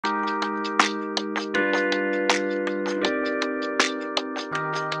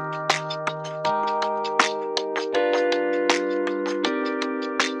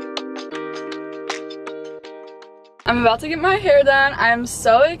I'm about to get my hair done. I'm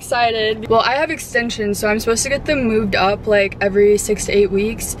so excited. Well, I have extensions, so I'm supposed to get them moved up like every 6 to 8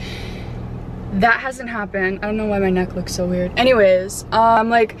 weeks. That hasn't happened. I don't know why my neck looks so weird. Anyways, I'm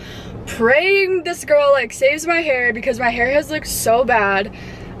like praying this girl like saves my hair because my hair has looked so bad.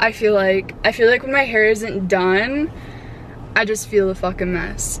 I feel like when my hair isn't done, I just feel a fucking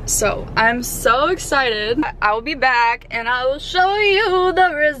mess. So I'm so excited. I will be back and I will show you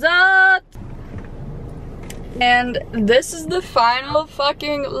the result. And this is the final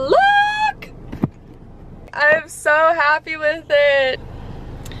fucking look. I'm so happy with it.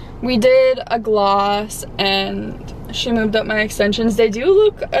 We did a gloss and she moved up my extensions. They do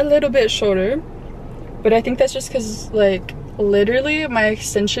look a little bit shorter, but I think that's just because like literally my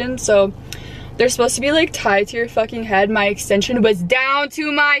extension, so they're supposed to be like tied to your fucking head. My extension was down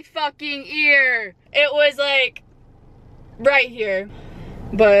to my fucking ear. It was like right here,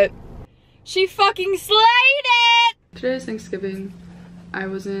 but she fucking slayed it. Today is Thanksgiving. I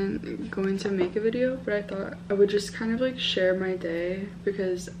wasn't going to make a video, but I thought I would just kind of like share my day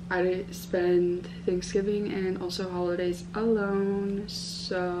because I spend Thanksgiving and also holidays alone,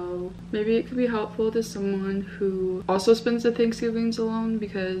 so maybe it could be helpful to someone who also spends the Thanksgivings alone,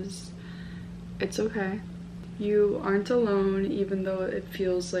 because it's okay. You aren't alone even though it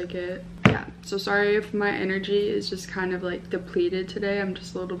feels like it. Yeah, so sorry if my energy is just kind of like depleted today. I'm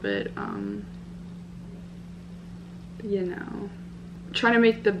just a little bit you know, trying to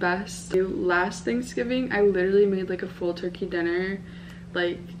make the best. Last Thanksgiving I literally made like a full turkey dinner.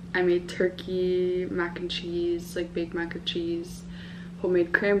 Like I made turkey, mac and cheese, like baked mac and cheese,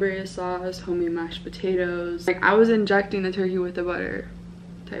 homemade cranberry sauce, homemade mashed potatoes. Like I was injecting the turkey with the butter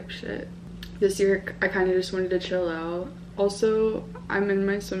type shit. This year I kind of just wanted to chill out. Also, I'm in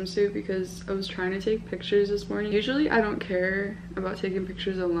my swimsuit because I was trying to take pictures this morning. Usually I don't care about taking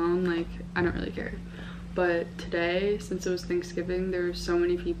pictures alone, like I don't really care. But today, since it was Thanksgiving, there were so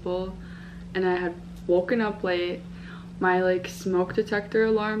many people and I had woken up late. My like smoke detector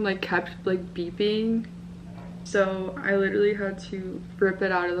alarm like kept like beeping, so I literally had to rip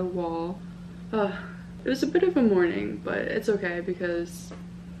it out of the wall. It was a bit of a morning, but it's okay because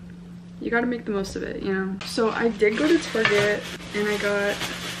you gotta make the most of it, you know? So I did go to Target and I got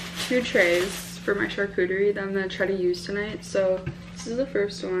 2 trays for my charcuterie that I'm gonna try to use tonight. So this is the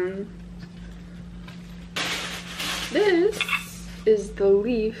first one. This is the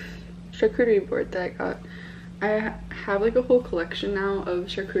Leaf charcuterie board that I got. I have like a whole collection now of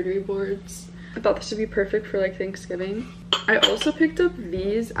charcuterie boards. I thought this would be perfect for like Thanksgiving. I also picked up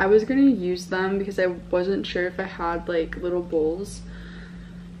these. I was gonna use them because I wasn't sure if I had like little bowls.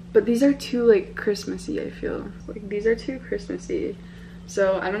 But these are too like Christmassy, I feel. Like these are too Christmassy.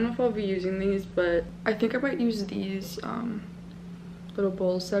 So I don't know if I'll be using these, but I think I might use these little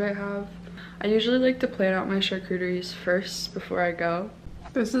bowls that I have. I usually like to plan out my charcuteries first before I go.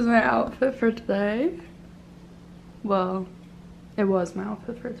 This is my outfit for today. Well, it was my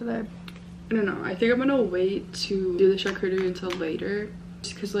outfit for today. I don't know, I think I'm gonna wait to do the charcuterie until later,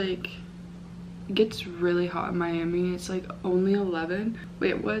 just because like it gets really hot in Miami. It's like only 11.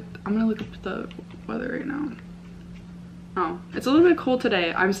 Wait, what? I'm gonna look up the weather right now. Oh, it's a little bit cold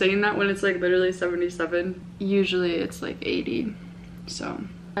today. I'm saying that when it's like literally 77. Usually it's like 80. So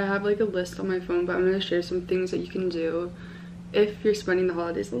I have like a list on my phone, but I'm gonna share some things that you can do if you're spending the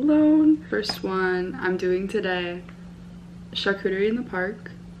holidays alone. First one I'm doing today, charcuterie in the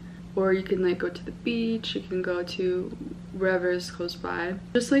park, or you can like go to the beach, you can go to wherever is close by.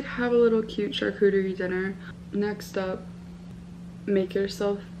 Just like have a little cute charcuterie dinner. Next up, make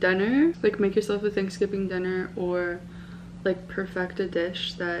yourself dinner. Like make yourself a Thanksgiving dinner, or like perfect a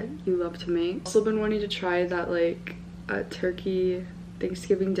dish that you love to make. Also been wanting to try that like a turkey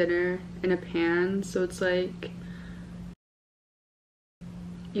Thanksgiving dinner in a pan. So it's like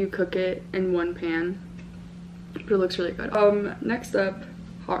you cook it in one pan, but it looks really good. Next up,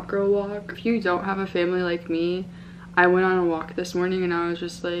 hot girl walk. If you don't have a family like me, I went on a walk this morning and I was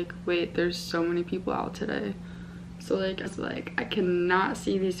just like, wait, there's so many people out today. So like, it's like I cannot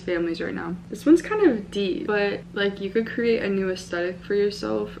see these families right now. This one's kind of deep, but like you could create a new aesthetic for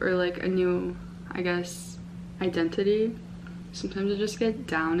yourself, or like a new, I guess, identity. Sometimes you just get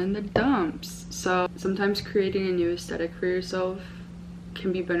down in the dumps. So sometimes creating a new aesthetic for yourself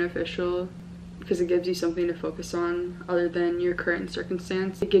can be beneficial because it gives you something to focus on other than your current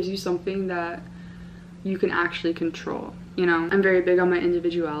circumstance. It gives you something that you can actually control, you know? I'm very big on my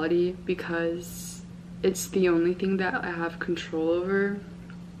individuality because it's the only thing that I have control over.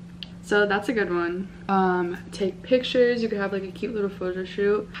 So that's a good one. Take pictures. You could have like a cute little photo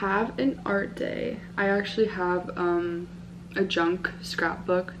shoot. Have an art day. I actually have a junk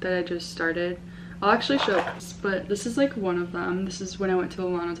scrapbook that I just started. I'll actually show this, but this is like one of them. This is when I went to the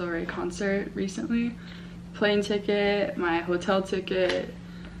Lana Del Rey concert recently. Plane ticket, my hotel ticket,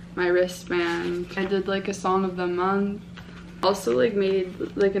 my wristband. I did like a song of the month. Also like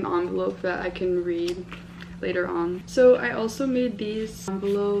made like an envelope that I can read later on. So I also made these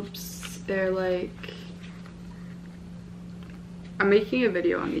envelopes. They're like, I'm making a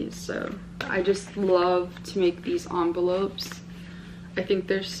video on these, so I just love to make these envelopes. I think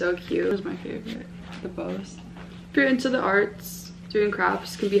they're so cute. This is my favorite, the bows. If you're into the arts, doing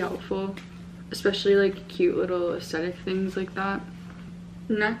crafts can be helpful, especially like cute little aesthetic things like that.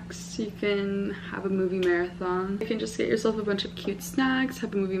 Next, you can have a movie marathon. You can just get yourself a bunch of cute snacks,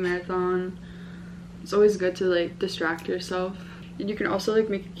 have a movie marathon. It's always good to like distract yourself. And you can also like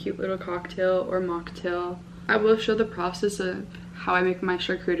make a cute little cocktail or mocktail. I will show the process of how I make my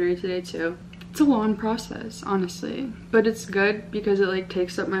charcuterie today too. It's a long process, honestly, but it's good because it like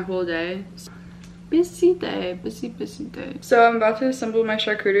takes up my whole day. Busy day, busy day. So I'm about to assemble my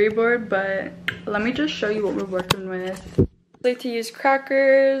charcuterie board, but let me just show you what we're working with. I like to use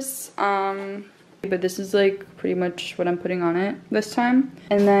crackers, but this is like pretty much what I'm putting on it this time.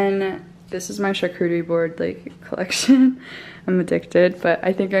 And then this is my charcuterie board like collection. I'm addicted, but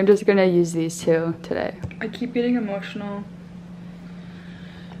I think I'm just gonna use these two today. I keep getting emotional,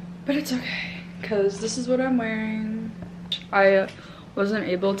 but it's okay, because this is what I'm wearing. I wasn't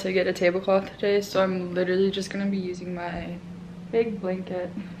able to get a tablecloth today, so I'm literally just gonna be using my big blanket.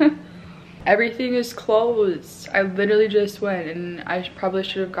 Everything is closed. I literally just went, and I probably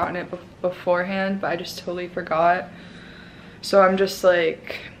should have gotten it beforehand, but I just totally forgot. So I'm just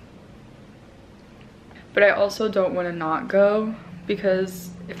like, but I also don't want to not go,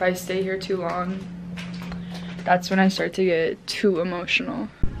 because if I stay here too long, that's when I start to get too emotional.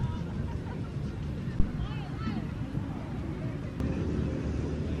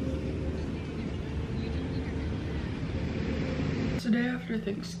 It's the day after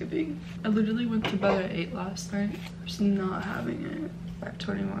Thanksgiving. I literally went to bed at 8 last night. I'm just not having it.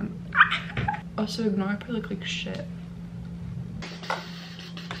 5:21. Also, ignore if I look like shit.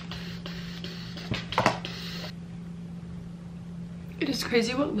 It is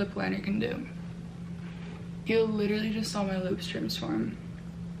crazy what lip liner can do. You literally just saw my lips transform.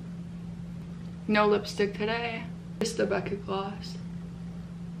 No lipstick today. Just the Becca gloss.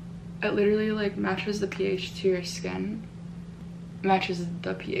 It literally like matches the pH to your skin. Matches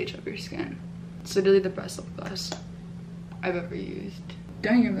the pH of your skin. It's literally the best lip gloss I've ever used.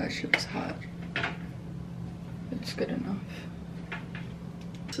 Dang it, that shit was hot. It's good enough.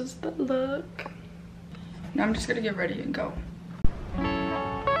 This is the look. Now I'm just gonna get ready and go.